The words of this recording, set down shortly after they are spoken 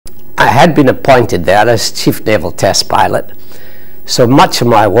I had been appointed there as Chief Naval Test Pilot, so much of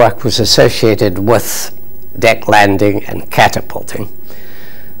my work was associated with deck landing and catapulting.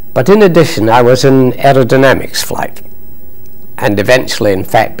 But in addition, I was in aerodynamics flight, and eventually, in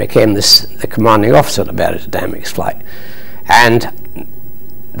fact, became the commanding officer of aerodynamics flight. And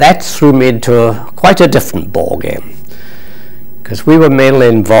that threw me into quite a different ball game, because we were mainly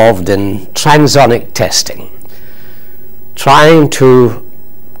involved in transonic testing, trying to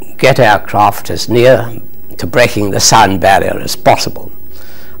get aircraft as near to breaking the sound barrier as possible.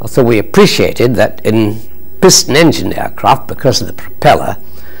 Although we appreciated that in piston engine aircraft, because of the propeller,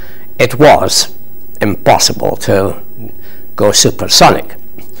 it was impossible to go supersonic.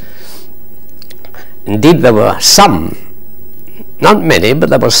 Indeed, there were some, not many,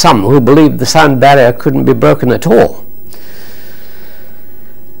 but there were some who believed the sound barrier couldn't be broken at all.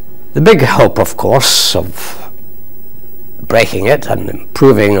 The big hope, of course, of breaking it and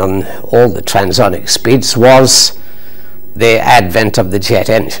improving on all the transonic speeds was the advent of the jet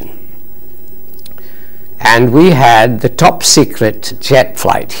engine. And we had the top secret jet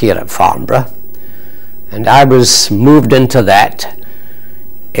flight here at Farnborough, and I was moved into that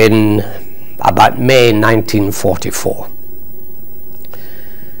in about May 1944.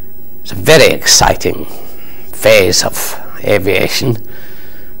 It's a very exciting phase of aviation.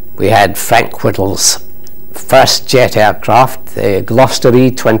 We had Frank Whittle's first jet aircraft, the Gloucester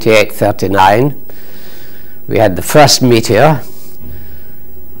E-2839. We had the first Meteor.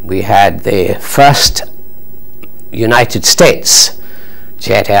 We had the first United States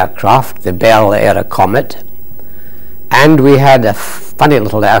jet aircraft, the Bell Era Comet. And we had a funny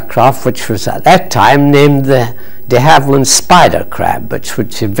little aircraft which was at that time named the de Havilland Spider Crab,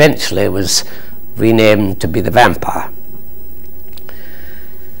 which eventually was renamed to be the Vampire.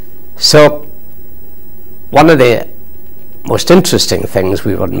 So one of the most interesting things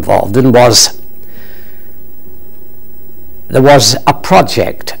we were involved in was there was a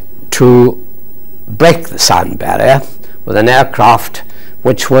project to break the sound barrier with an aircraft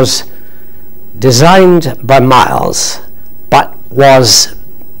which was designed by Miles but was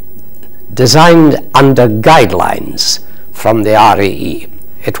designed under guidelines from the RAE.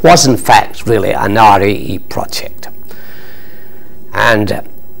 It was in fact really an RAE project, and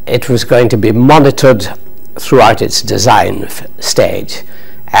it was going to be monitored throughout its design stage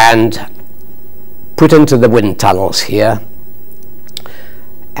and put into the wind tunnels here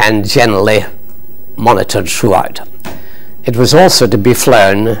and generally monitored throughout. It was also to be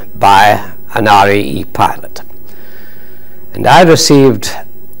flown by an RAE pilot. And I received,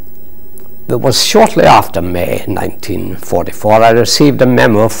 it was shortly after May 1944, I received a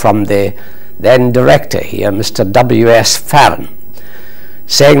memo from the then director here, Mr. W.S. Farron,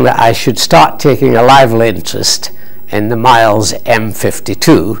 saying that I should start taking a lively interest in the Miles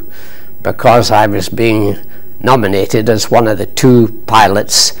M.52 because I was being nominated as one of the two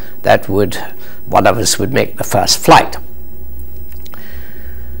pilots that one of us would make the first flight.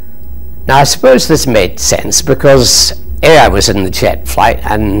 Now I suppose this made sense because A, I was in the jet flight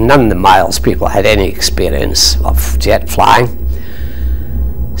and none of the Miles people had any experience of jet flying.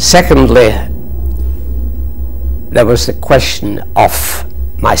 Secondly, there was the question of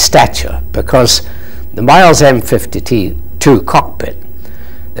my stature, because the Miles M.52 cockpit,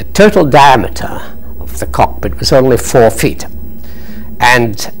 the total diameter of the cockpit was only 4 feet,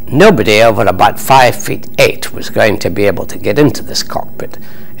 and nobody over about 5'8" was going to be able to get into this cockpit,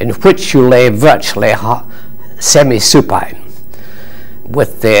 in which you lay virtually semi-supine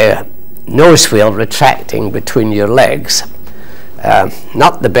with the nose wheel retracting between your legs.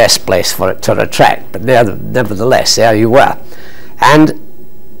 Not the best place for it to retract, but nevertheless there you were. And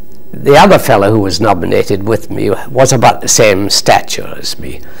the other fellow who was nominated with me was about the same stature as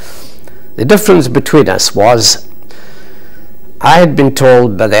me. The difference between us was I had been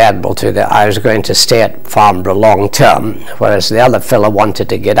told by the Admiralty that I was going to stay at Farnborough long term, whereas the other fellow wanted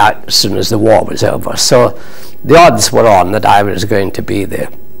to get out as soon as the war was over. So the odds were on that I was going to be the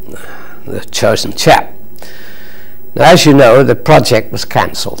chosen chap. Now, as you know, the project was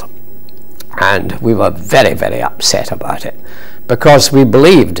cancelled, and we were very, very upset about it, because we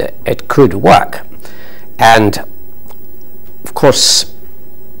believed it could work. And of course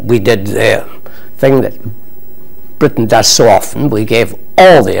we did the thing that Britain does so often. We gave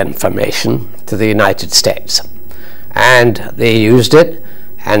all the information to the United States, and they used it,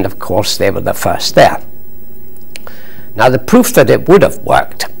 and of course they were the first there. Now the proof that it would have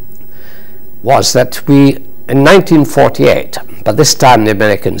worked was that in 1948, by this time the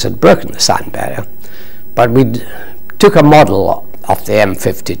Americans had broken the sound barrier, but we took a model of the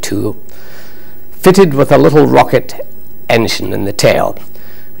M.52 fitted with a little rocket engine in the tail.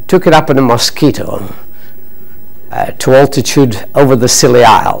 We took it up in a Mosquito to altitude over the Scilly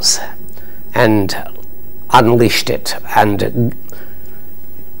Isles and unleashed it and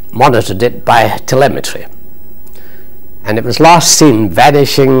monitored it by telemetry. And it was last seen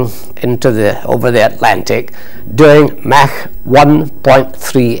vanishing into over the Atlantic doing Mach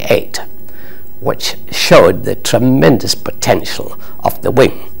 1.38, which showed the tremendous potential of the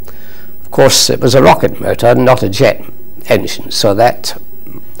wing. Of course, it was a rocket motor, not a jet engine, so that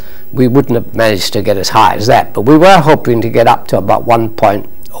we wouldn't have managed to get as high as that, but we were hoping to get up to about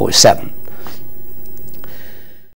 1.07.